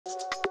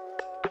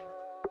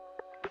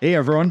Hey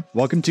everyone,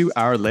 welcome to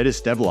our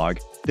latest devlog.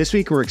 This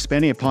week we're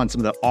expanding upon some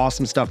of the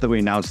awesome stuff that we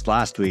announced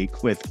last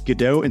week with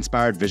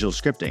Godot-inspired visual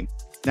scripting.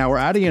 Now we're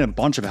adding in a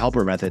bunch of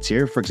helper methods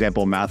here, for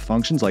example, math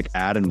functions like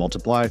add and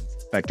multiply,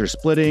 vector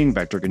splitting,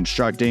 vector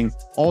constructing.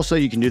 Also,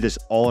 you can do this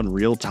all in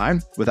real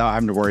time without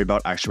having to worry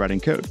about actually writing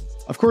code.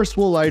 Of course,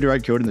 we'll allow you to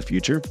write code in the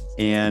future,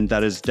 and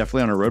that is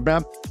definitely on our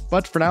roadmap.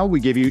 But for now,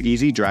 we give you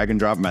easy drag and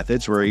drop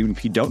methods where even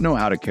if you don't know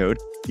how to code,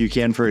 you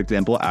can, for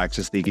example,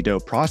 access the Godot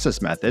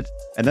process method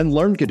and then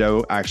learn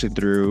Godot actually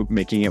through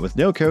making it with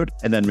no code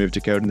and then move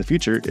to code in the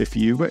future if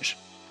you wish.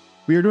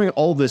 We are doing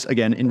all of this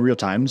again in real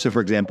time. So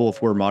for example,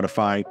 if we're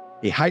modifying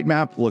a height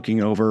map,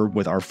 looking over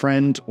with our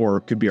friend, or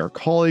it could be our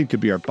colleague, could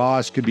be our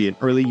boss, could be an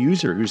early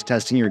user who's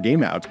testing your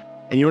game out,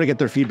 and you want to get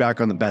their feedback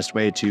on the best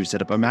way to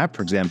set up a map,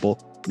 for example,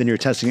 then you're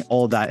testing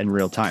all of that in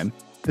real time.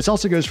 This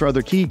also goes for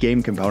other key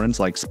game components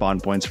like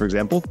spawn points, for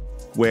example,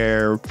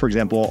 where, for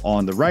example,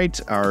 on the right,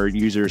 our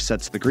user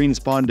sets the green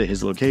spawn to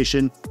his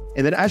location.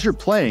 And then as you're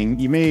playing,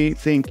 you may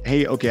think,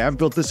 hey, okay, I've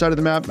built this side of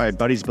the map, my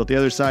buddy's built the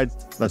other side,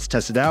 let's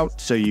test it out.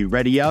 So you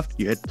ready up,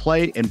 you hit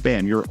play, and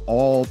bam, you're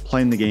all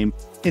playing the game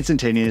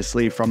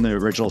instantaneously from the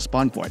original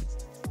spawn point.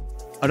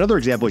 Another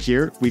example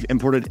here, we've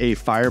imported a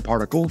fire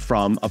particle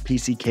from a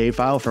PCK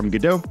file from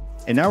Godot,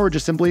 and now we're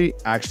just simply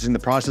accessing the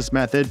process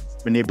method,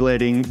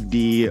 manipulating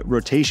the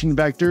rotation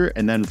vector,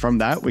 and then from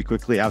that, we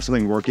quickly have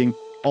something working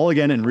all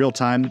again in real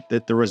time,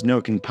 that there was no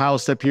compile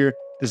step here.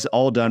 This is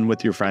all done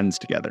with your friends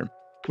together.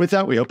 With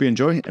that, we hope you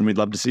enjoy, and we'd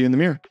love to see you in the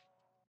mirror.